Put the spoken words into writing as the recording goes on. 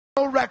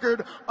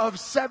record of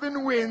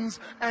 7 wins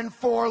and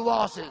 4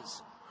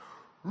 losses.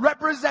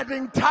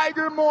 Representing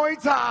Tiger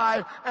Muay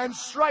Thai and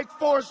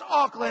Strikeforce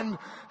Auckland,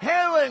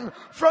 hailing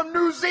from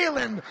New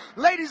Zealand,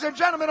 ladies and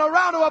gentlemen, a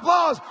round of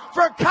applause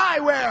for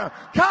Kaiwhare,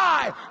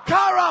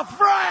 Kara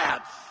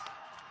France.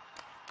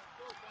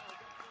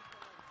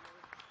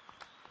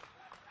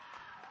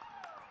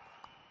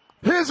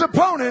 His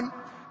opponent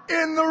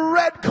in the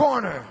red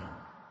corner.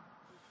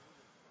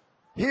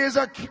 He is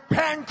a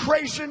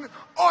pancration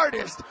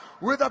artist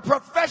with a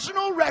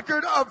professional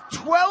record of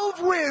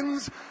 12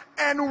 wins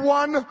and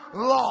 1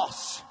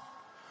 loss.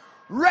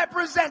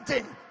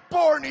 Representing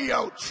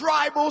Borneo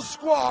Tribal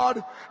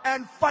Squad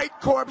and Fight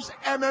Corps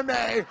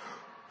MMA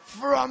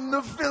from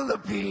the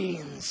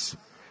Philippines.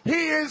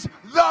 He is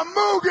the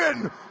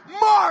Mugen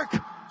Mark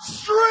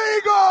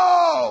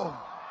Striegl.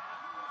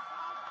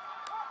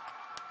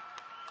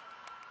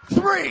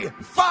 3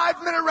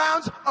 5-minute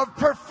rounds of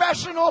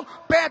professional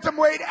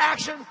bantamweight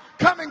action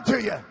coming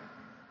to you.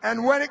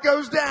 And when it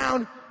goes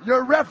down,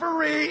 your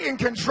referee in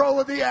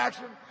control of the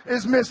action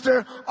is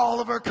Mr.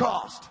 Oliver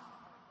Cost.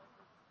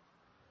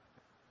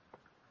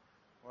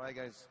 All right,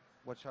 guys,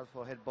 watch out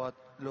for headbutt,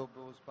 low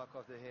blows, back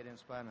of the head and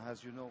spine.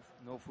 As you know,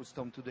 no foot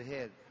stomp to the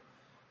head.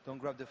 Don't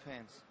grab the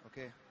fence,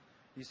 okay?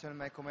 Listen to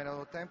my command all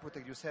the time,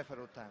 protect yourself at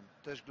all time.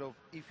 Touch glove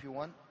if you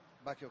want,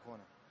 back your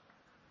corner.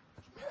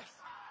 Yes.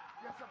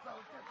 Yes, fellas,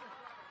 yes,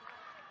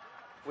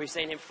 yes. We've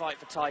seen him fight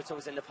for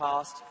titles in the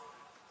past.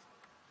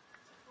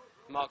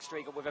 Mark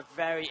Striegl with a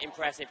very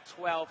impressive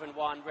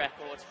 12-1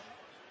 record.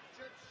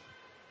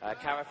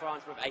 Kara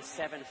France with a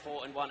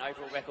 7-4-1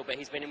 overall record, but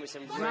he's been in with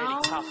some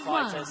really tough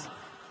fighters.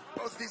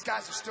 Both of these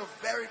guys are still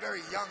very,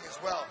 very young as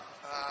well.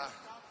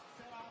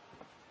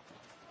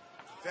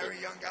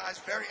 Very young guys,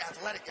 very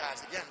athletic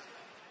guys. Again,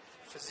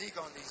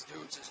 physique on these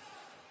dudes is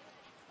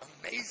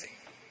amazing.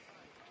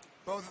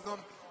 Both of them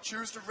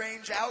choose to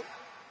range out.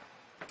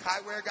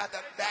 Kaiwhare got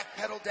that back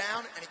pedal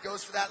down, and he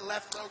goes for that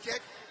left low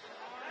kick.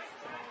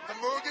 The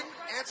Mugen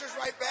answers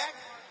right back,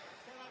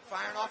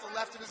 firing off a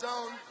left of his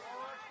own.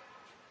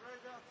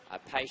 A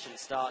patient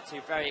start.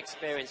 2 very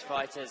experienced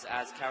fighters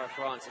as Kara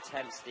France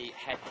attempts the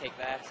head kick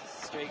there.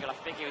 Striegl, I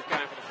think he was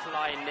going for the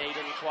flying knee,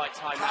 didn't quite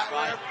time that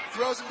right.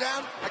 Throws him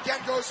down, again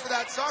goes for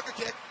that soccer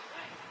kick.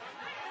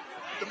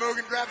 The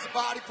Mugen grabs the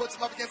body, puts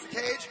him up against the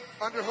cage,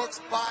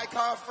 underhooks by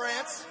Kara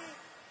France.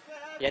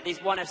 Yeah, these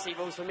 1FC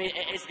rules, for me,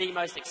 it is the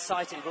most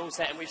exciting rule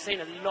set, and we've seen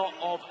a lot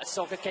of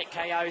soccer kick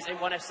KOs in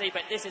 1FC,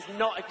 but this is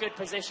not a good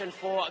position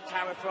for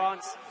Kara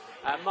France.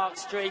 Mark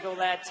Striegl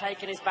there,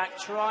 taking his back,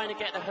 trying to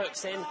get the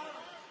hooks in.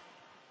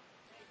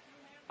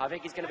 I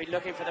think he's going to be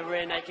looking for the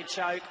rear naked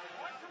choke.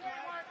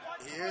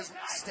 He is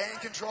staying in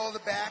control of the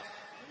back,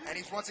 and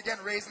he's once again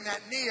raising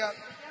that knee up,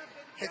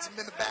 hits him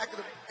in the back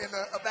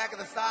of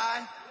the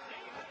thigh,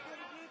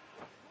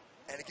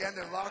 and again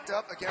they're locked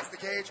up against the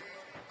cage.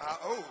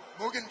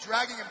 Mugen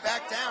dragging him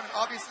back down, and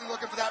obviously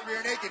looking for that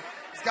rear naked.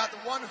 He's got the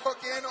one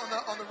hook in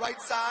on the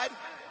right side,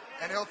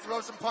 and he'll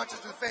throw some punches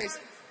to the face.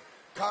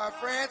 Kara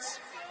France,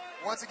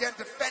 once again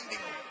defending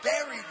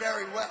very,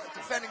 very well.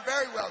 Defending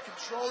very well,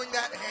 controlling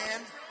that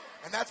hand,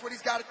 and that's what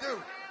he's got to do.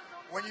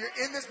 When you're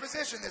in this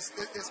position, this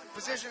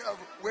position of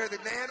where the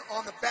man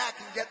on the back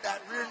can get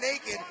that rear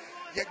naked,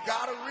 you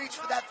got to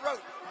reach for that throat.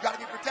 You got to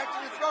be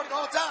protecting your throat at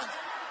all times.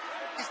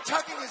 He's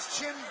tucking his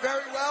chin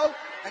very well,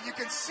 and you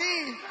can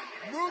see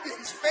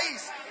Mugen's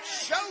face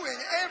showing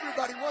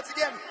everybody once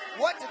again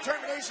what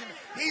determination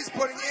he's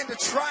putting into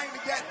trying to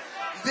get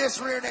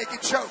this rear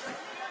naked choke.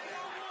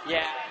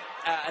 Yeah,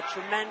 a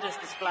tremendous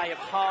display of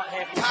heart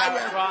here from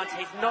Kara France.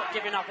 He's not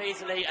giving up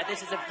easily.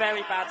 This is a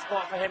very bad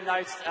spot for him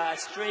though,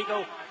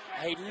 Striegl.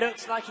 He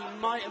looks like he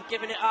might have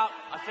given it up.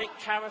 I think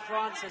Kara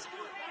France has...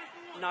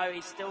 No,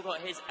 he's still got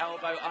his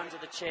elbow under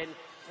the chin.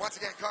 Once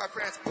again, Kara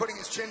France putting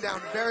his chin down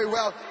very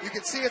well. You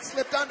can see it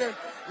slipped under.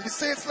 You can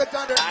see it slipped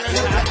under.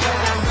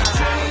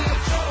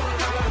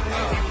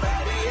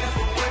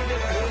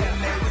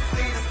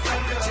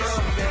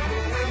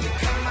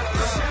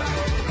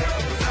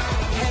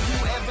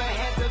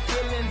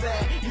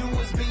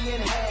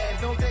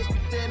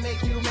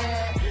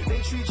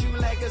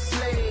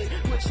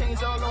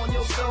 Chains all on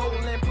your soul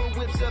and put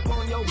whips up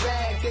on your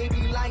back. They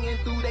be lying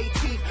through they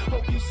teeth.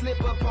 Hope you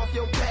slip up off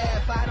your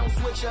path. I don't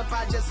switch up,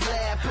 I just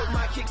laugh. Put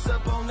my kicks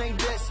up on they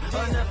best,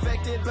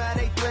 unaffected by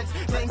they threats.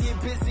 Then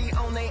get busy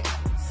on they.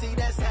 See,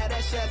 that's how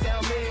that shut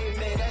down me,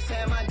 man. That's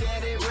how my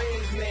daddy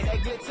raised me.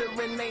 That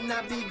glittering may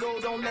not be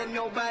gold, don't let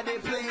nobody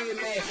play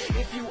me.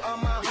 If you are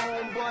my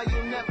homeboy,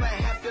 you never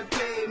have to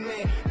pay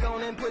me. Go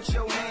and put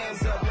your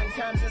hands up. When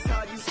times is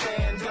hard, you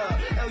stand up.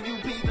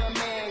 LUP the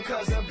man,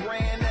 cause a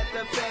brand that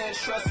the fans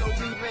trust. So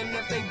even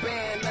if they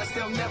ban us,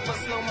 they'll never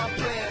slow my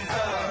plans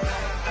up.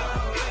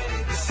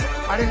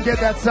 I didn't get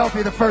that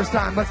selfie the first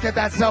time. Let's get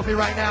that selfie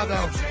right now,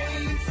 though.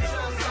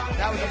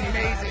 That was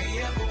amazing.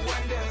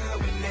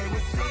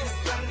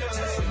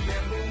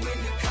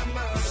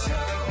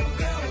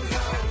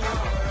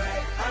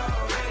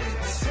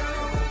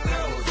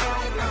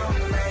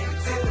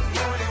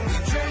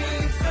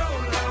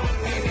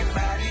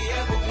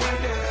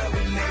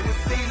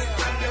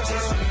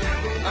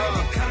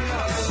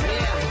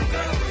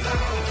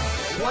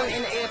 1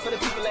 in the air for the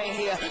people ain't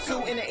here.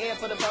 2 in the air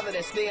for the father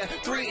that's there.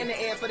 3 in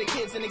the air for the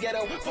kids in the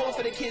ghetto. 4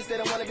 for the kids that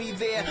don't wanna be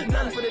there.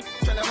 None for the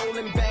trying to hold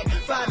him back.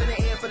 5 in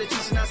the air for the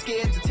teacher not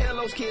scared to tell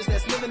those kids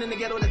that's living in the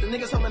ghetto that the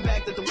niggas holding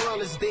back that the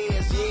world is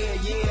theirs.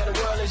 Yeah, the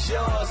world is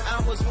yours.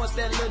 I was once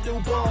that little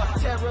boy,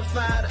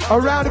 terrified. A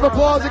round of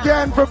applause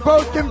again for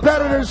both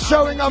competitors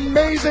showing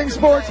amazing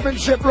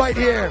sportsmanship right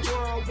here.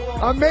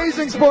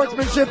 Amazing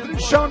sportsmanship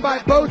shown by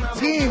both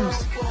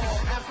teams.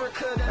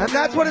 And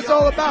that's what it's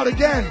all about.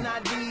 Again,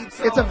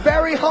 it's a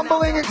very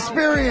humbling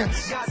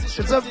experience.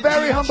 It's a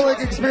very humbling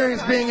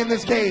experience being in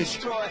this cage.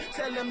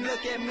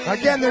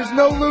 Again, there's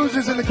no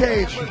losers in the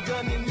cage.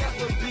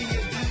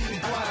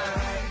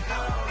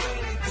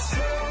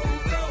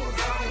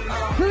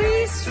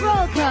 Please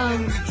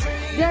welcome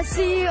the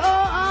CEO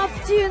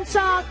of Tune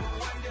Talk,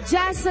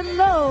 Jason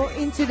Lowe,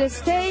 into the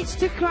stage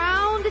to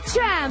crown the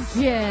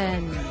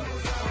champion.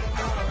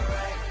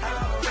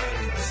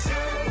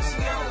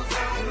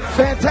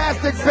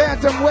 Fantastic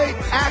bantamweight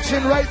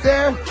action right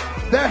there.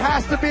 There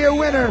has to be a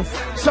winner.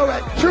 So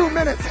at 2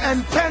 minutes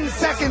and 10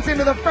 seconds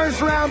into the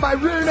first round by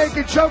rear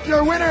naked choke,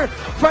 your winner,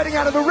 fighting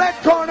out of the red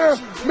corner,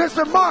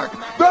 Mr. Mark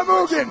the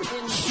Mugen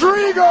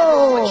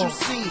Striegl. What you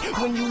see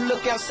when you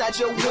look outside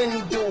your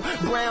window,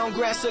 brown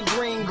grass or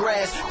green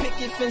grass,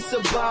 picket fence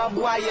or barbed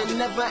wire,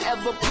 never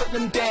ever put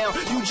them down.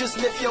 You just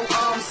lift your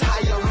arms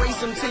higher, raise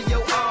them till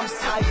your arms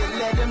tired,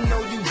 let them know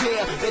you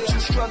there, that you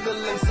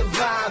struggling,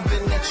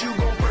 surviving, that you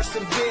gon'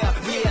 persevere.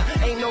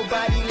 Yeah, ain't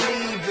nobody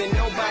leaving,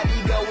 nobody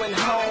going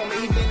home,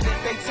 even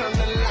if they turn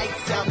the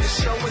lights out, the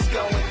show is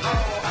going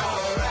on.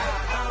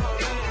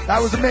 That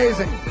was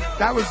amazing.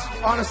 That was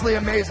honestly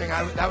amazing.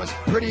 That was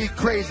pretty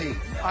crazy.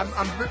 I'm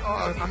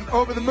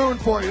over the moon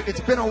for you.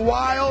 It's been a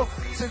while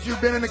since you've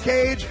been in the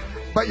cage,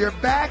 but you're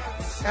back.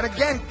 And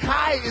again,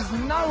 Kai is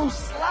no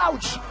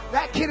slouch.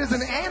 That kid is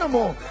an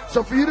animal.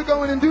 So for you to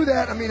go in and do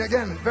that, I mean,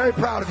 again, very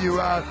proud of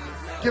you.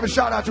 Give a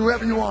shout out to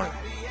whoever you want.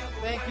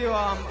 Thank you.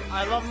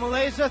 I love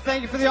Malaysia.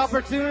 Thank you for the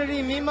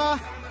opportunity, MIMMA.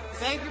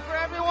 Thank you for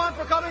everyone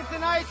for coming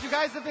tonight. You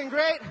guys have been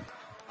great.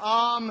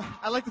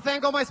 I'd like to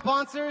thank all my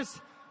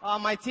sponsors,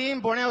 my team,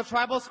 Borneo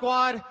Tribal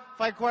Squad,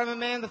 Fight Court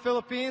MMA in the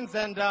Philippines,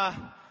 and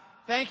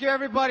thank you,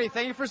 everybody.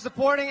 Thank you for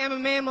supporting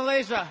MMA in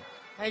Malaysia.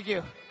 Thank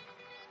you.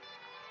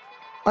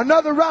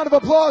 Another round of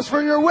applause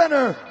for your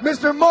winner,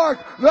 Mr. Mark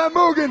the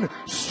Mugen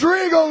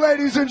Striegl,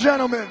 ladies and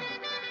gentlemen.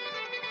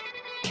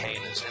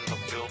 Kane is in the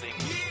building.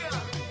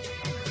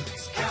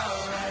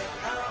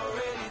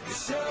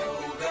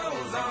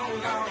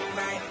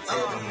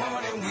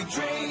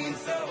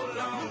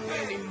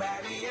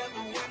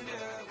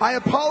 I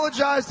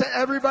apologize to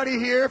everybody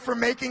here for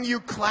making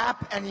you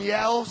clap and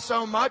yell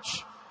so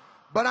much,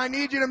 but I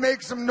need you to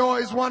make some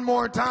noise one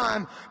more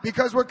time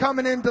because we're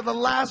coming into the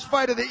last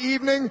fight of the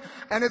evening,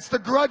 and it's the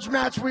grudge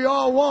match we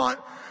all want.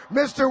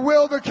 Mr.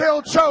 Will the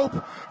Kill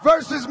Chope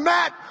versus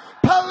Matt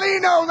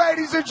Polino,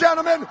 ladies and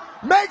gentlemen.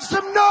 Make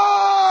some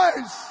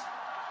noise!